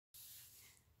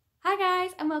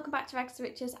and welcome back to Rags to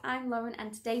Riches. I'm Lauren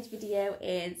and today's video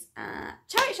is a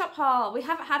charity shop haul. We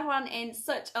haven't had one in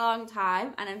such a long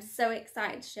time and I'm so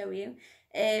excited to show you.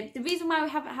 The reason why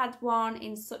we haven't had one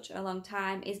in such a long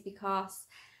time is because,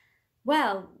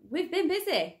 well, we've been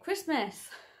busy. Christmas.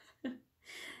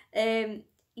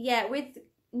 Yeah, with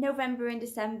November and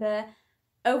December,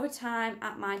 overtime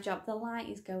at my job. The light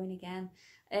is going again.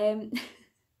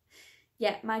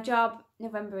 Yeah, my job,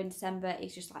 November and December,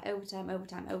 is just like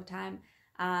overtime.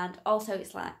 And also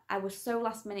it's like, I was so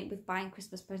last minute with buying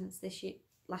Christmas presents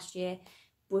last year.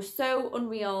 Was so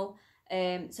unreal.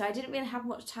 So I didn't really have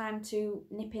much time to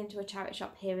nip into a charity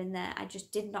shop here and there. I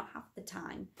just did not have the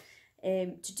time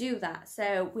to do that.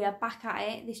 So we are back at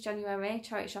it this January,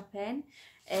 charity shopping.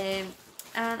 And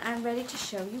I'm ready to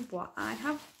show you what I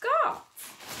have got.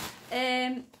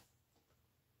 I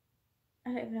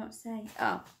don't even know what to say.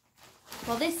 Oh.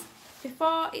 Well, this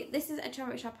is a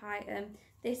charity shop item.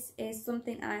 This is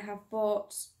something I have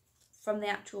bought from the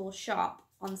actual shop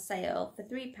on sale for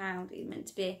 £3. It meant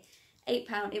to be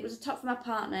 £8. It was a top for my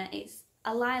partner. It's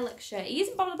a lilac shirt. He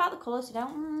isn't bothered about the colour, so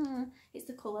don't. It's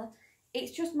the colour.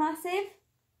 It's just massive.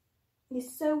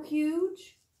 It's so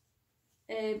huge.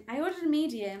 I ordered a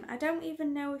medium. I don't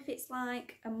even know if it's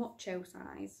like a macho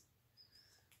size.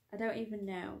 I don't even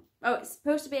know. Oh, it's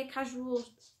supposed to be a casual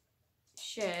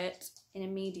shirt in a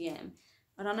medium,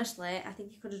 and honestly I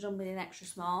think you could have done with an extra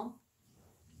small.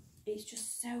 It's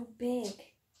just so big.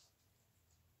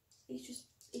 It's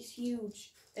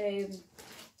huge. It's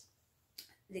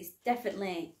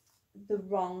definitely the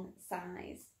wrong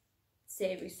size.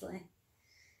 Seriously,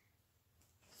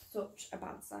 such a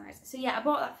bad size. So yeah, I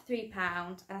bought that for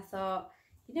 £3 and I thought,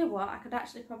 you know what, I could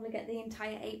actually probably get the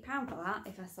entire £8 for that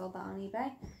if I sold that on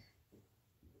eBay.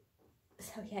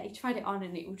 So yeah, he tried it on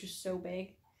and it was just so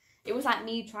big. It was like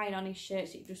me trying on his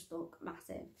shirts, it just looked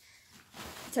massive.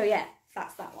 So yeah,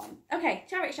 that's that one. Okay,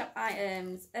 charity shop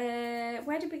items.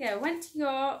 Where did we go? We went to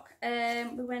York.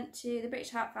 We went to the British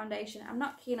Heart Foundation. I'm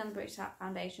not keen on the British Heart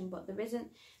Foundation, but there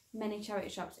isn't many charity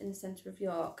shops in the centre of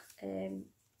York.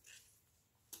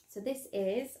 So this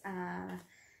is a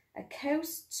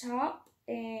Coast top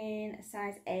in a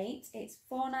size 8. It's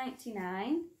 £4.99.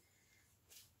 I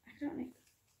don't know.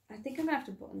 I think I'm going to have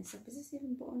to button this up. Is this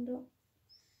even buttoned up?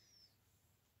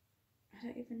 I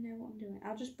don't even know what I'm doing.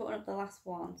 I'll just button up the last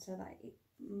one so that it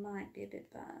might be a bit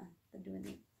better than doing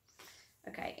it.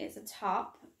 Okay, it's a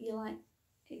top.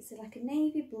 It's like a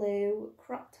navy blue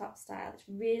crop top style. It's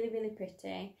really, really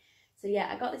pretty. So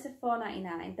yeah, I got this at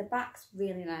 £4.99. The back's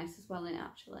really nice as well,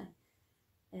 actually.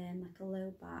 Like a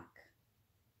low back.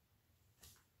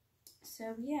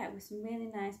 So yeah, with some really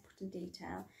nice button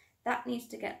detail. That needs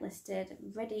to get listed,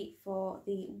 ready for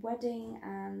the wedding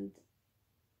and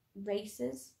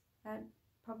races, I'd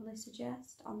probably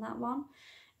suggest on that one.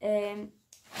 I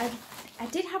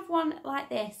did have one like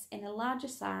this in a larger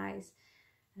size,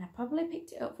 and I probably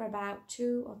picked it up for about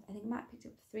 £2, or I think I might have picked it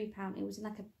up for £3. It was in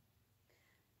like a,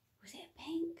 was it a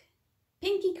pink?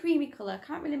 Pinky creamy colour, I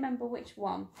can't really remember which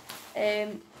one.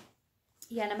 Yeah,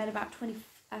 and I made about 20,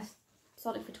 I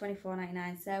sold it for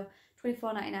 £24.99, so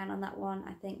 £24.99 on that one.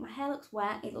 I think my hair looks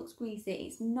wet, it looks greasy,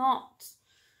 it's not.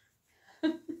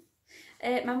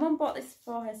 My mum bought this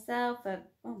for herself for,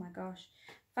 oh my gosh,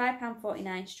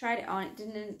 £5.49. She tried it on, it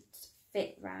didn't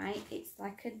fit right. It's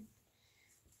like a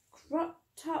crop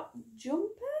top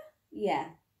jumper?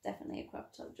 Yeah, definitely a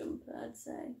crop top jumper, I'd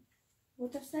say.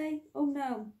 What did I say? Oh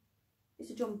no,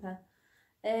 it's a jumper.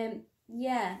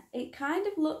 Yeah, it kind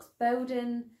of looks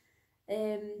Bowden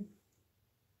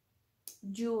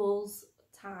Jewels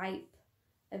type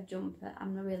of jumper.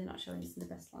 I'm really not showing this in the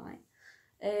best light.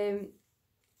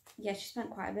 Yeah, she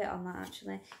spent quite a bit on that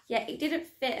actually. Yeah, it didn't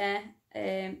fit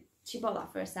her. She bought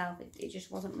that for herself. It just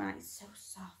wasn't right. It's so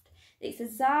soft. It's a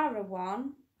Zara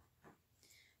one.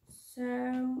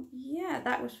 So yeah,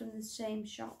 that was from the same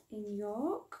shop in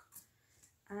York.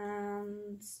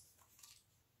 And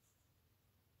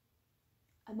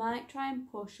I might try and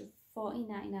push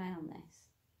 £14.99 on this.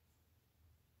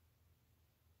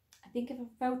 I think if I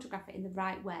photograph it in the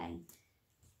right way,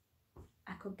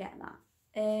 I could get that.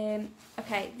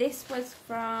 Okay, this was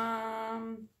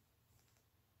from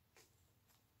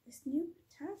this new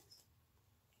tag.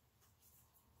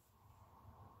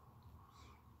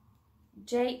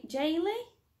 Jaylee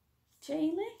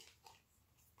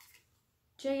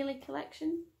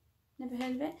collection. Never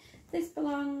heard of it. This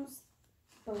belonged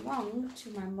to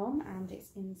my mum, and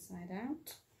it's inside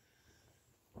out.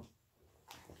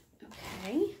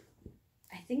 Okay,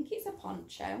 I think it's a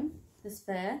poncho. There's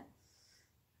fur.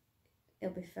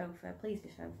 It'll be faux fur. Please be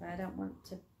faux fur. I don't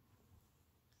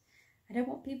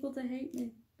want people to hate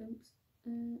me. Oops.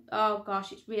 oh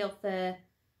gosh, it's real fur.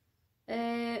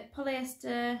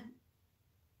 Polyester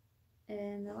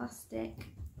and elastic,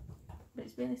 but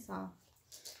it's really soft.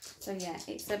 So yeah,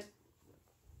 it's a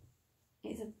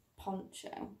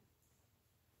poncho.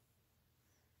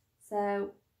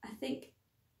 So I think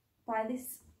by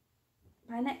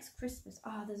next Christmas,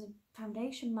 oh, there's a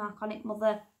foundation mark on it,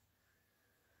 mother.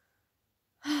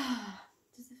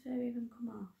 Does the fur even come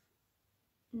off?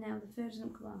 No, the fur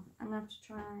doesn't come off. I'm gonna have to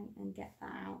try and get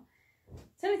that out.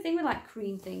 It's the only thing with like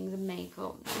cream things and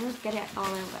makeup. I'm gonna get it all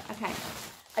over. Okay,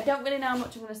 I don't really know how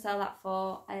much I'm gonna sell that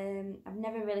for. I've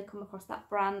never really come across that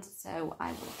brand, so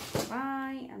I will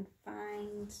try and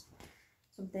find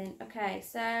something. Okay,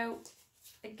 so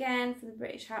again for the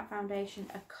British Heart Foundation,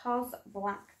 a COS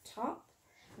black top.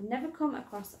 I've never come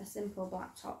across a simple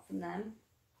black top from them.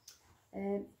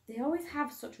 They always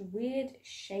have such weird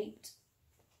shaped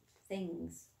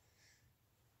things.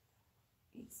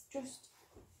 It's just,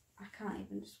 I can't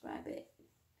even describe it.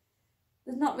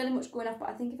 There's not really much going off, but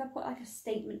I think if I put like a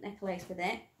statement necklace with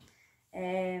it,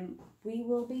 we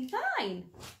will be fine.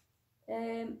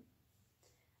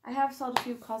 I have sold a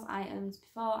few COS items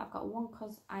before. I've got one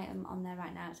COS item on there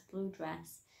right now. It's a blue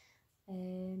dress.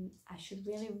 I should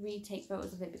really retake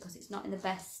photos of it because it's not in the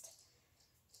best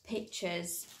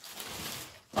pictures.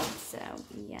 So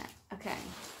yeah, okay.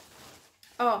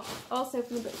 Oh, also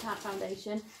from the British Heart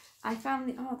Foundation, I found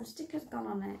the sticker's gone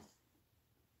on it.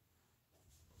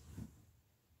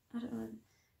 I don't know.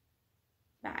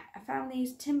 Right, I found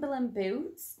these Timberland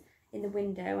boots in the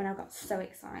window and I got so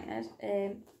excited.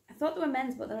 I thought they were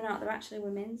men's, but they're not. They're actually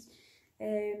women's.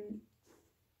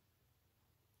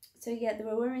 So yeah, they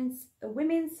were a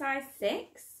women's size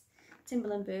 6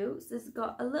 Timberland boots. There's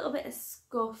got a little bit of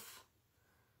scuff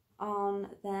on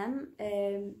them,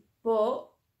 but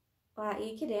like, are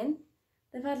you kidding?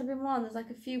 They've hardly been worn. There's like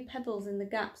a few pebbles in the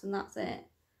gaps and that's it.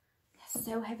 They're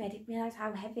so heavy. I didn't realise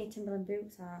how heavy Timberland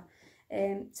boots are.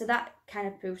 So that kind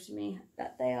of proves to me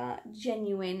that they are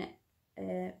genuine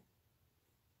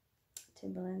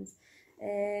Timberlands.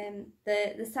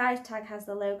 The size tag has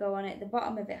the logo on it. The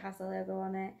bottom of it has the logo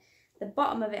on it. The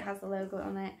bottom of it has the logo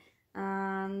on it.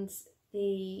 And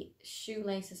the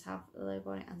shoelaces have the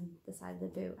logo on it. And the side of the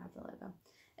boot have the logo.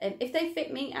 If they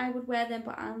fit me, I would wear them.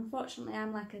 But unfortunately,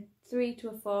 I'm like a 3 to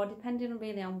a 4, depending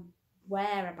really on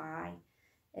where I buy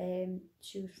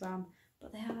shoes from.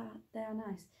 But they are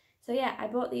nice. So yeah, I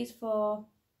bought these for,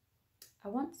 I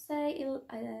want to say,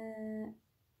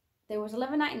 they was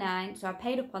 $11.99, so I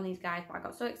paid up on these guys, but I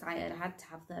got so excited I had to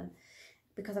have them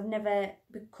because I've never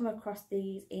come across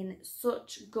these in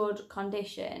such good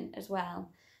condition as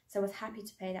well. So I was happy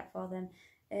to pay that for them.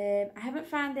 I haven't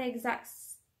found the exact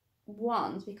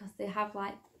ones because they have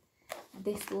like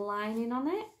this lining on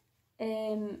it.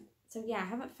 So yeah, I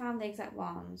haven't found the exact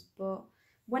ones, but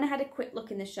when I had a quick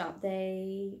look in the shop,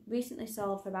 they recently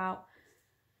sold for about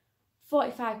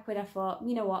 45 quid. I thought,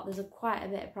 you know what, there's quite a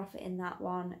bit of profit in that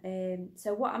one.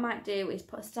 So what I might do is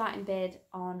put a starting bid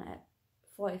on at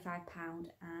 £45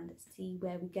 and see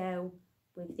where we go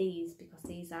with these because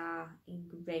these are in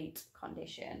great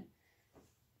condition.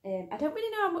 I don't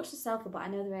really know how much to sell for, but I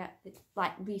know they're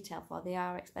like retail for. They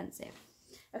are expensive.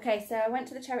 Okay, so I went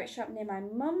to the charity shop near my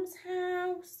mum's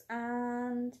house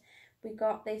and we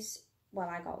got this. Well,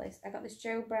 I got this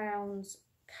Jo Brown's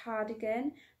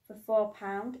cardigan for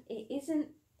 £4. It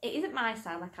isn't my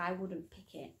style, like I wouldn't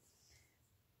pick it,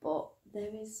 but there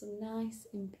is some nice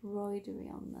embroidery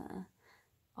on there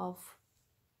of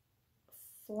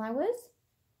flowers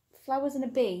and a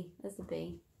bee. There's a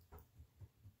bee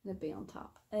and a bee on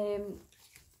top.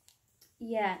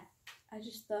 Yeah, I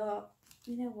just thought,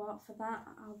 you know what, for that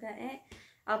I'll get it.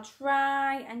 I'll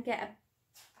try and get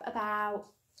about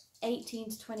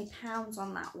 £18 to £20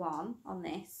 on that one, on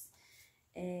this.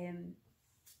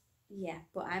 Yeah,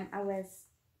 but I was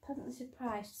pleasantly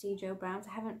surprised to see Jo Brown's.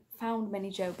 I haven't found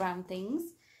many Jo Brown things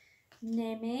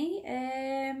near me.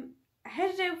 I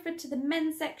headed over to the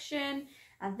men's section,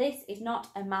 and this is not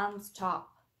a man's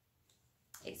top.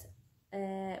 It's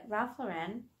Ralph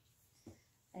Lauren,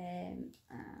 and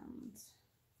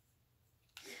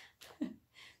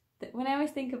when I always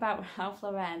think about Ralph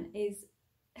Lauren is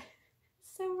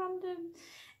so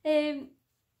random.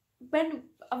 When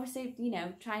obviously, you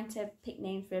know, trying to pick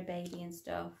names for a baby and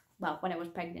stuff, well, when I was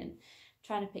pregnant,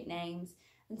 trying to pick names,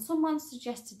 and someone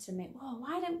suggested to me, well,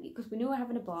 why don't you, because we knew we were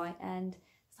having a boy, and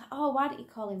it's like, oh, why don't you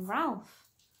call him Ralph?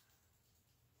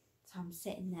 So I'm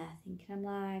sitting there thinking, I'm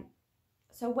like,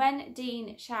 so when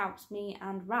Dean shouts me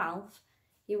and Ralph,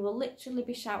 he will literally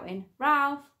be shouting,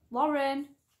 Ralph, Lauren.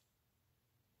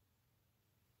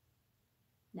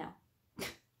 No.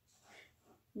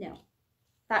 No.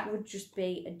 that would just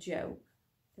be a joke.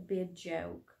 It'd be a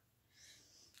joke.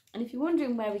 And if you're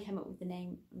wondering where we came up with the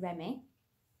name Remy,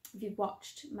 if you've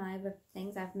watched my other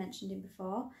things, I've mentioned him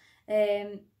before.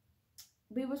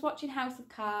 We was watching House of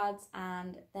Cards,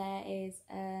 and there is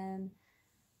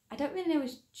I don't really know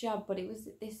his job, but it was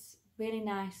this really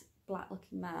nice black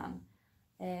looking man,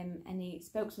 and he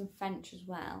spoke some French as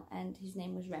well, and his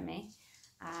name was Remy.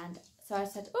 And so I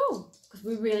said, oh, because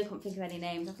we really couldn't think of any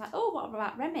names. I was like, oh, what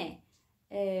about Remy?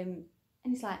 And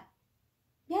he's like,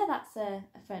 yeah, that's a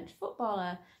French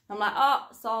footballer. And I'm like, oh,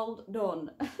 sold,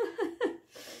 done. And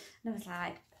I was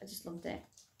like, I just loved it.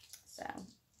 So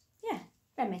yeah,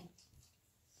 Remy.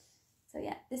 So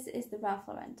yeah, this is the Ralph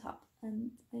Lauren top,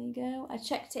 and there you go. I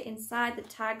checked it inside the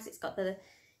tags. It's got the,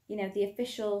 you know, the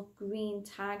official green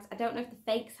tags. I don't know if the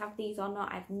fakes have these or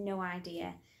not. I have no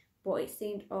idea, but it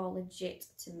seemed all legit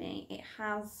to me. It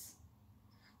has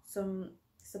some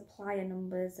supplier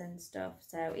numbers and stuff,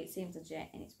 so it seems legit,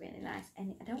 and it's really nice,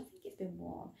 and I don't think it's been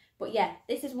worn. But yeah,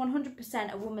 this is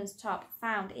 100% a woman's top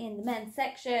found in the men's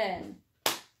section.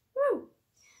 Woo!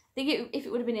 I think if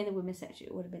it would have been in the women's section,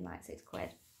 it would have been like £6.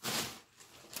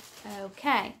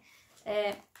 Okay,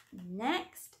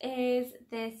 next is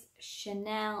this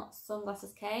Chanel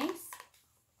sunglasses case.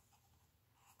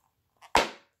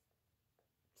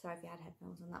 Sorry if you had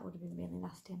headphones on, that would have been really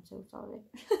nasty, I'm so sorry.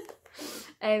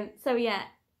 So yeah,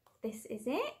 this is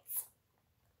it.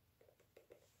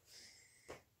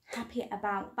 Happy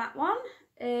about that one.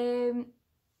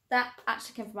 That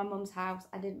actually came from my mum's house.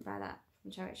 I didn't buy that from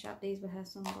charity shop. These were her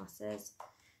sunglasses.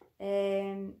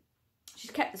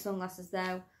 She's kept the sunglasses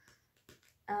though.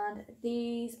 And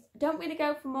these don't really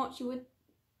go for much.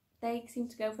 They seem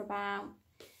to go for about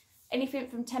anything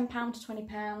from £10 to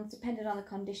 £20, depending on the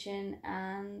condition.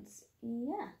 And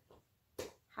yeah,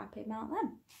 happy about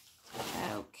them.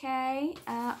 Okay.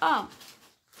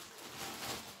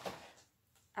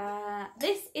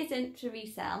 This isn't to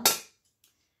resell,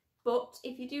 but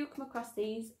if you do come across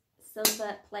these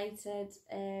silver plated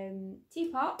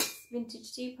teapots,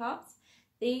 vintage teapots,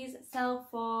 these sell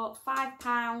for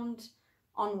 £5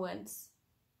 onwards.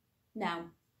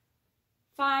 No,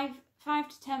 £5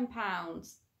 to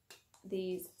 £10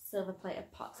 these silver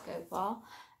plated pots go for.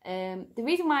 The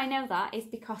reason why I know that is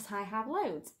because I have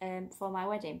loads for my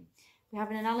wedding. We're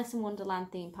having an Alice in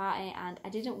Wonderland theme party, and I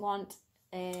didn't want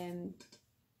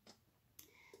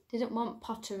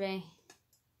pottery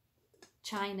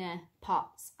china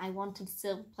pots. I wanted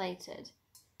silver plated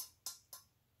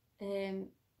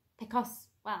because,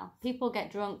 well, people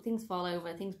get drunk, things fall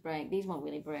over, things break. These won't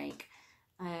really break,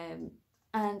 and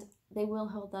they will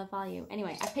hold their value.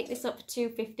 Anyway, I picked this up for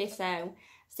 £2.50, so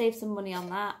save some money on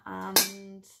that.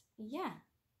 And yeah,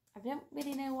 I don't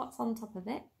really know what's on top of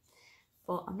it,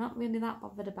 but I'm not really that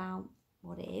bothered about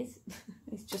what it is.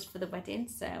 It's just for the wedding,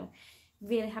 so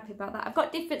really happy about that. I've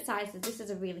got different sizes. This is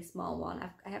a really small one.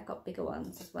 I have got bigger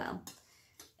ones as well.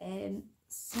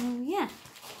 So yeah,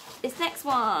 this next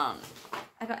one,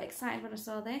 I got excited when I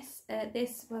saw this.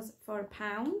 This was for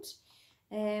 £1.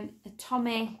 A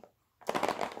Tommy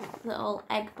little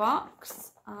egg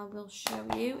box. I will show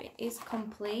you. It is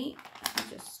complete. Let me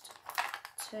just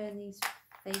turn these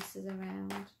faces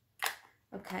around.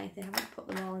 Okay, they haven't put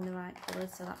them all in the right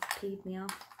colours, so that's peed me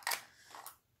off.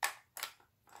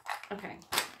 Okay,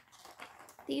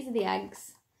 these are the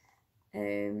eggs.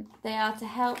 They are to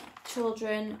help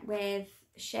children with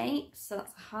shapes. So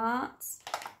that's a heart.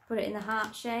 Put it in the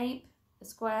heart shape. A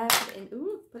square.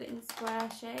 Put it in the square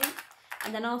shape.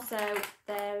 And then also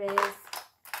there is,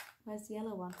 where's the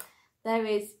yellow one? There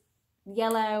is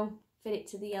yellow. Fit it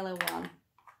to the yellow one.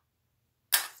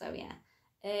 So yeah.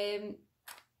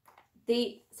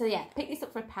 So yeah, pick this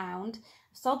up for £1. I've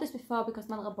sold this before because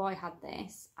my little boy had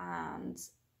this, and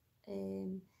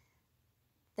I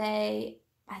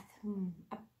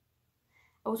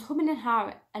was humming and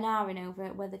hawing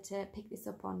over whether to pick this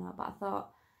up or not, but I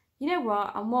thought, you know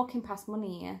what, I'm walking past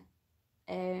money here.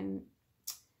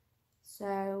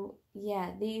 So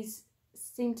yeah, these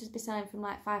seem to be selling from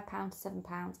like £5 to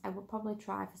 £7. I would probably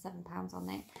try for £7 on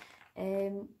it.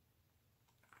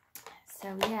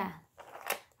 So yeah,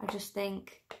 I just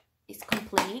think it's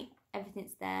complete.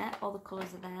 Everything's there. All the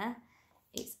colours are there.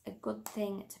 It's a good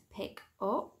thing to pick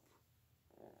up.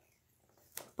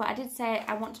 But I did say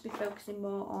I want to be focusing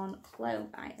more on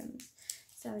clothes items.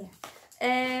 So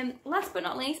yeah. Last but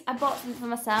not least, I bought something for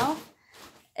myself.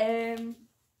 I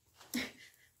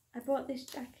bought this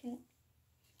jacket.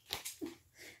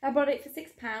 I bought it for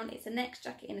 £6. It's a neck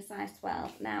jacket in a size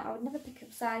 12. Now, I would never pick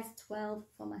up size 12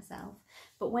 for myself,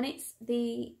 but when it's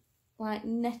the like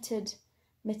netted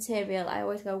material, I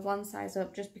always go one size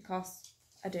up just because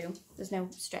I do. There's no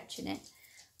stretch in it.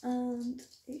 and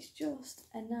it's just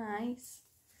a nice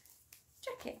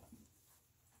jacket.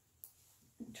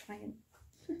 I'm trying.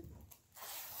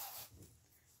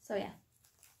 So yeah,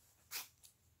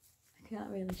 I can't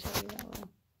really show you that well.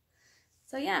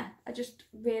 So yeah, I just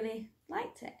really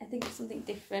liked it. I think it's something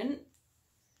different.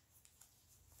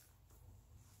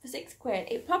 For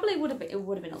 £6, it probably would have been. It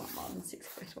would have been a lot more than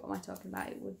 £6. What am I talking about?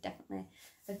 It would definitely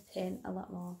have been a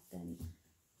lot more than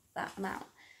that amount.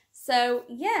 So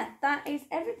yeah, that is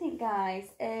everything,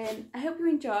 guys. I hope you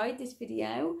enjoyed this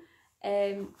video.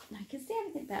 I can see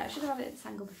everything better. I should have had it at this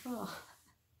angle before.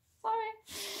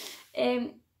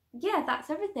 Sorry. Yeah, that's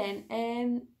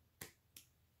everything.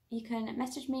 You can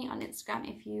message me on Instagram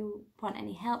if you want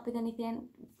any help with anything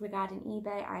regarding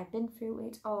eBay. I've been through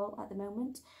it all at the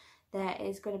moment. There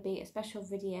is going to be a special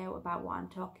video about what I'm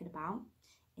talking about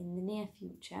in the near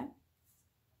future.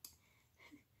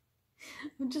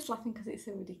 I'm just laughing because it's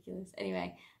so ridiculous.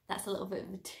 Anyway, that's a little bit of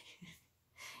a...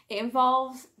 It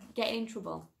involves getting in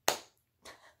trouble. That's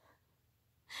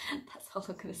all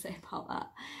I'm going to say about that.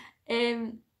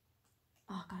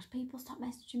 Oh gosh, people stop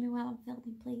messaging me while I'm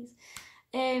filming, please.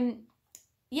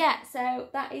 Yeah, so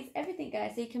that is everything,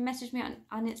 guys. So you can message me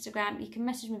on Instagram. You can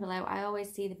message me below. I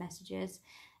always see the messages.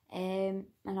 And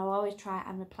I'll always try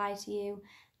and reply to you.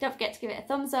 Don't forget to give it a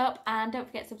thumbs up, and don't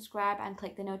forget to subscribe and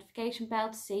click the notification bell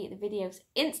to see the videos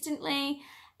instantly.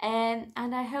 And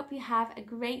I hope you have a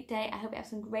great day. I hope you have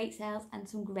some great sales and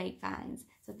some great finds.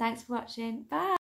 So thanks for watching. Bye.